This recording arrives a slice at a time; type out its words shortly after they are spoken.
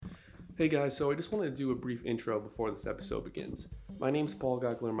Hey guys, so I just wanted to do a brief intro before this episode begins. My name's Paul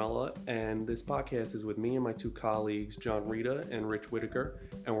Gaglermella, and this podcast is with me and my two colleagues, John Rita and Rich Whitaker,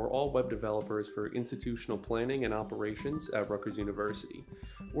 and we're all web developers for institutional planning and operations at Rutgers University.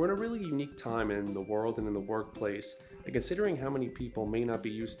 We're in a really unique time in the world and in the workplace, and considering how many people may not be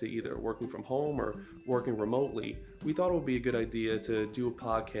used to either working from home or working remotely, we thought it would be a good idea to do a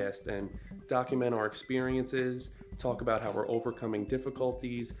podcast and document our experiences, talk about how we're overcoming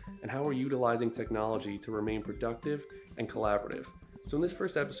difficulties, and how we're utilizing technology to remain productive and collaborative. So, in this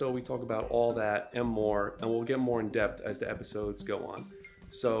first episode, we talk about all that and more, and we'll get more in depth as the episodes go on.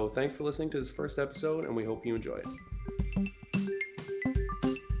 So, thanks for listening to this first episode, and we hope you enjoy it.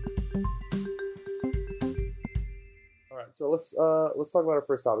 All right, so let's talk about our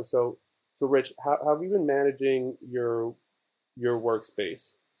first topic. So Rich, how have you been managing your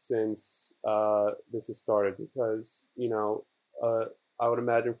workspace since this has started? Because I would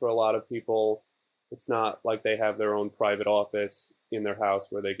imagine for a lot of people, it's not like they have their own private office in their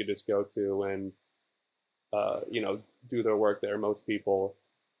house where they could just go to and do their work there. Most people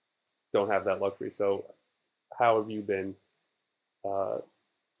don't have that luxury. So how have you been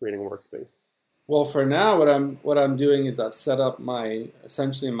creating a workspace? Well, for now, what I'm doing is I've set up my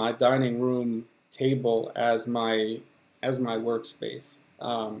essentially my dining room table as my workspace.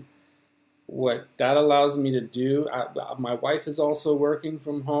 What that allows me to do, my wife is also working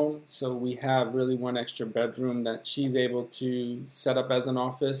from home, so we have really one extra bedroom that she's able to set up as an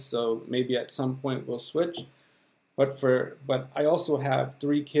office. So maybe at some point we'll switch. But I also have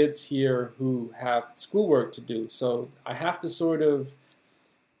three kids here who have schoolwork to do, so I have to sort of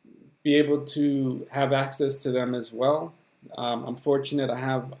be able to have access to them as well. I'm fortunate I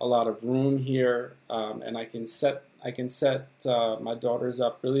have a lot of room here, and I can set my daughters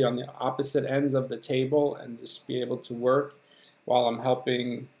up really on the opposite ends of the table and just be able to work while I'm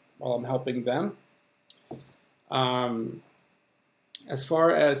helping them. Um, as far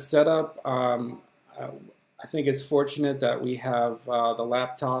as setup, I think it's fortunate that we have the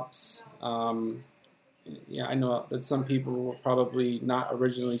laptops. Yeah, I know that some people were probably not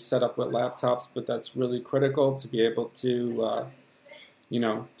originally set up with laptops, but that's really critical to be able to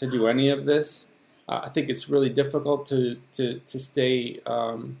do any of this. I think it's really difficult to stay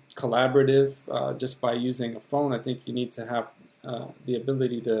collaborative just by using a phone. I think you need to have the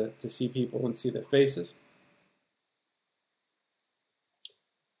ability to see people and see their faces.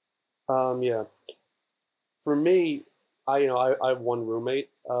 Yeah, for me, I have one roommate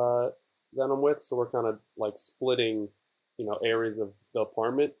that I'm with, so we're kind of like splitting areas of the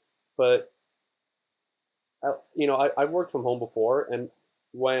apartment. But I've worked from home before, and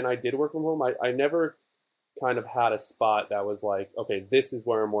when I did work from home, I never kind of had a spot that was like, okay, this is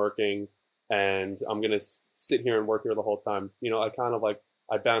where I'm working, and I'm gonna sit here and work here the whole time. I kind of like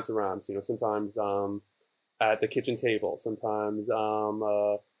I bounce around. Sometimes at the kitchen table, sometimes on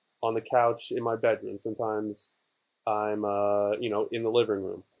the couch in my bedroom, sometimes I'm in the living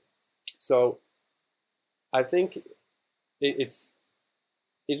room. So I think it's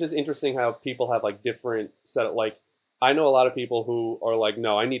just interesting how people have like different set. Like I know a lot of people who are like,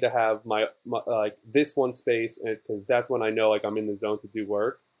 no, I need to have my like this one space because that's when I know like I'm in the zone to do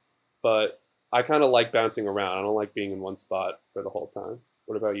work. But I kind of like bouncing around. I don't like being in one spot for the whole time.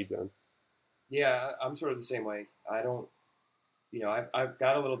 What about you, John? Yeah, I'm sort of the same way. I don't, I've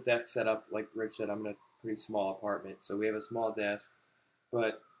got a little desk set up, like Rich said. I'm in a pretty small apartment, so we have a small desk.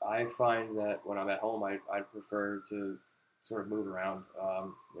 But I find that when I'm at home, I prefer to sort of move around,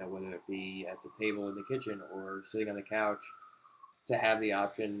 whether it be at the table in the kitchen or sitting on the couch, to have the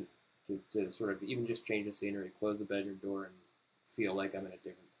option to sort of even just change the scenery, close the bedroom door, and feel like I'm in a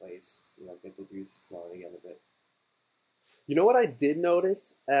different place. Get the juices flowing again a bit. You know what I did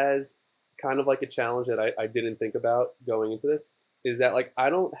notice as kind of like a challenge that I didn't think about going into this is that like I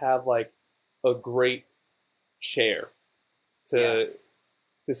don't have like a great chair Yeah.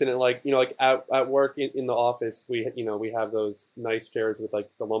 to sit in. Like like at work in the office we have those nice chairs with like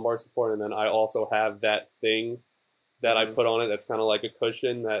the lumbar support, and then I also have that thing that I Hmm. put on it that's kind of like a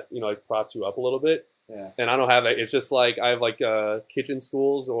cushion that like props you up a little bit. Yeah. And I don't have it. It's just like I have like kitchen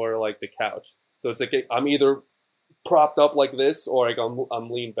stools or like the couch. So it's like I'm either propped up like this or like I'm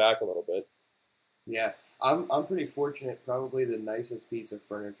leaned back a little bit. Yeah. I'm pretty fortunate. Probably the nicest piece of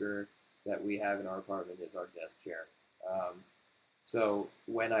furniture that we have in our apartment is our desk chair. Um, So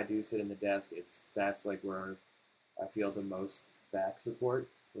when I do sit in the desk, that's like where I feel the most back support,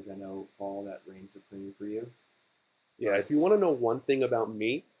 which I know, Paul, that reigns supreme for you. Yeah, But if you want to know one thing about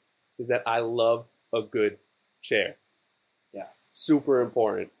me, is that I love a good chair. yeah, Super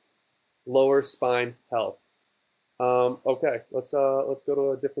important. Lower spine health. Okay, let's go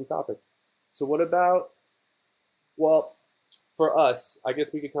to a different topic. So what about, well, for us, I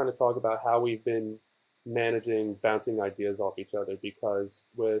guess we could kind of talk about how we've been managing bouncing ideas off each other, because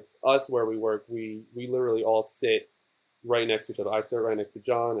with us where we work, we literally all sit right next to each other. I sit right next to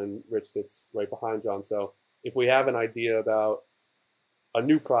John, and Rich sits right behind John. So if we have an idea about a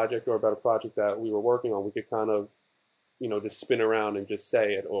new project or about a project that we were working on, we could kind of, just spin around and just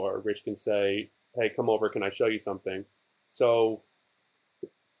say it, or Rich can say, "Hey, come over, can I show you something?" So,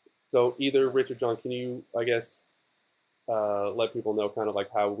 so either Rich or John, can you, I guess, let people know kind of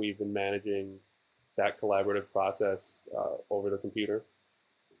like how we've been managing that collaborative process over the computer,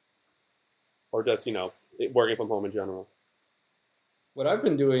 or just working from home in general? What I've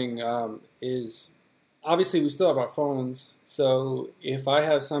been doing is obviously we still have our phones. So if I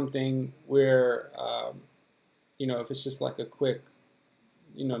have something where, if it's just like a quick,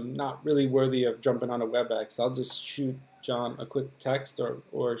 not really worthy of jumping on a WebEx, I'll just shoot John a quick text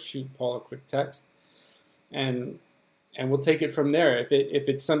or shoot Paul a quick text, and we'll take it from there. If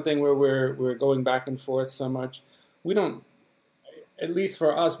it's something where we're going back and forth so much, we don't. At least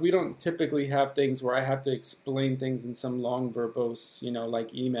for us, we don't typically have things where I have to explain things in some long verbose,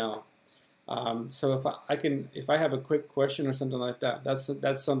 like email. So if I have a quick question or something like that,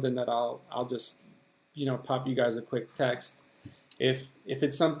 that's something that I'll just pop you guys a quick text. If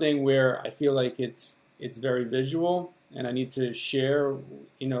it's something where I feel like it's very visual and I need to share,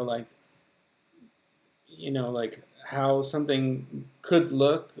 like like how something could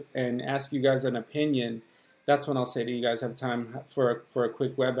look and ask you guys an opinion, that's when I'll say to you guys, have time for a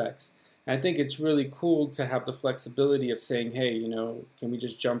quick WebEx. And I think it's really cool to have the flexibility of saying, hey, can we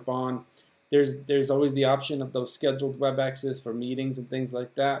just jump on? There's always the option of those scheduled WebExes for meetings and things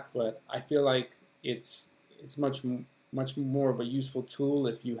like that, but I feel like it's much more of a useful tool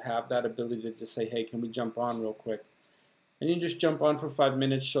if you have that ability to just say, hey, can we jump on real quick? And you just jump on for 5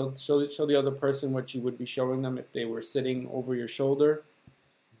 minutes, show the other person what you would be showing them if they were sitting over your shoulder,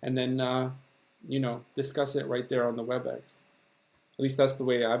 and then discuss it right there on the WebEx. At least that's the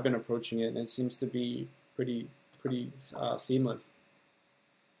way I've been approaching it, and it seems to be pretty seamless.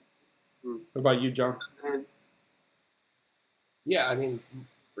 What about you, John? Yeah, I mean,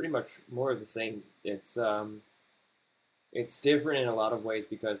 pretty much more of the same. It's different in a lot of ways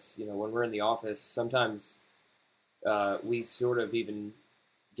because when we're in the office, sometimes we sort of even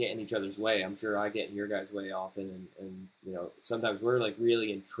get in each other's way. I'm sure I get in your guys' way often, and sometimes we're like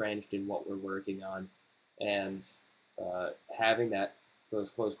really entrenched in what we're working on, and having those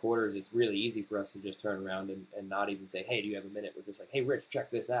close quarters, it's really easy for us to just turn around and not even say, hey, do you have a minute? We're just like, hey, Rich,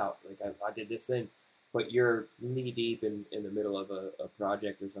 check this out. Like I did this thing, but you're knee deep in the middle of a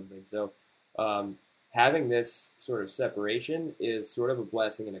project or something. So having this sort of separation is sort of a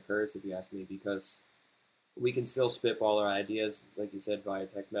blessing and a curse, if you ask me, because we can still spitball our ideas, like you said, via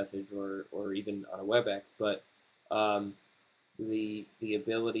text message or even on a WebEx, but the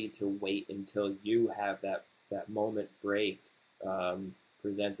ability to wait until you have that moment break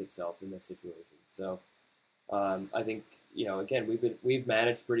presents itself in this situation. So I think again we've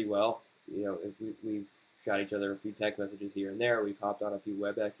managed pretty well. We've shot each other a few text messages here and there. We've hopped on a few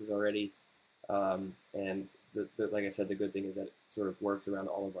WebExes already, and like I said, the good thing is that it sort of works around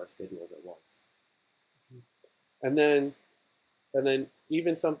all of our schedules at once. And then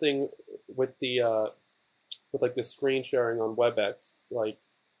even something with with like the screen sharing on WebEx, like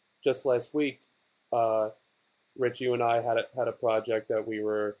just last week, Rich, you and I had a project that we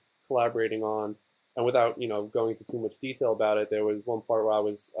were collaborating on, and without going into too much detail about it, there was one part where I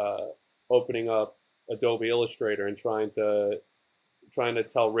was opening up Adobe Illustrator and trying to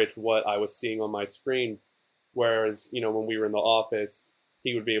tell Rich what I was seeing on my screen, whereas when we were in the office,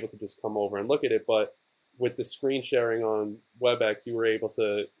 he would be able to just come over and look at it, but with the screen sharing on WebEx,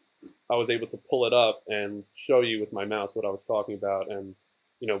 I was able to pull it up and show you with my mouse what I was talking about, and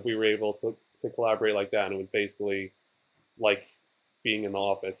we were able to collaborate like that, and it was basically like being in the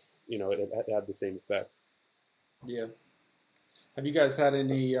office. It had the same effect. Yeah. Have you guys had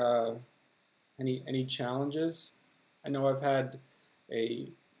any challenges? I know I've had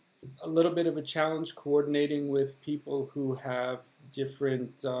a little bit of a challenge coordinating with people who have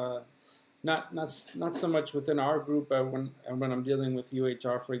different. Not so much within our group, but when I'm dealing with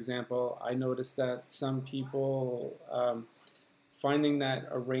UHR, for example, I noticed that some people finding that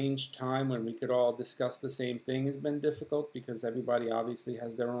arranged time when we could all discuss the same thing has been difficult because everybody obviously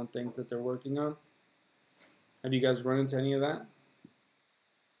has their own things that they're working on. Have you guys run into any of that?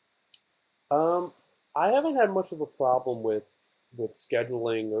 I haven't had much of a problem with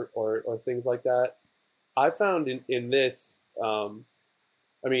scheduling or things like that. I found in this, I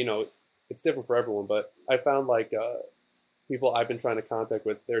mean, it's different for everyone. But I found like people I've been trying to contact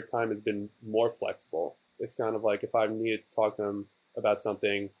with, their time has been more flexible. It's kind of like if I needed to talk to them about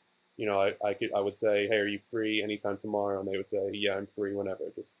something, you know, I would say, hey, are you free anytime tomorrow? And they would say, yeah, I'm free whenever.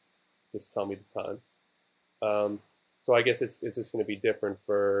 Just tell me the time. So I guess it's just going to be different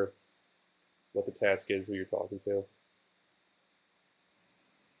for what the task is, who you're talking to.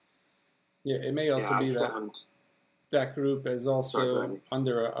 Yeah, it may also be that group is also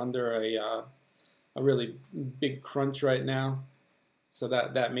under a really big crunch right now, so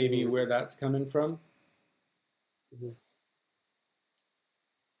that may be where that's coming from.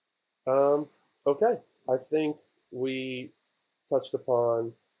 Okay, I think we touched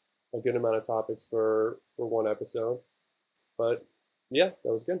upon a good amount of topics for one episode, but yeah,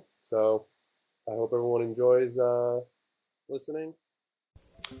 that was good. So I hope everyone enjoys listening.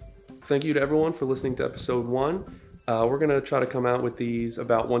 Thank you to everyone for listening to episode 1. We're going to try to come out with these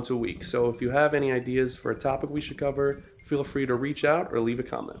about once a week. So if you have any ideas for a topic we should cover, feel free to reach out or leave a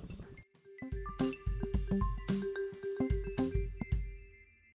comment.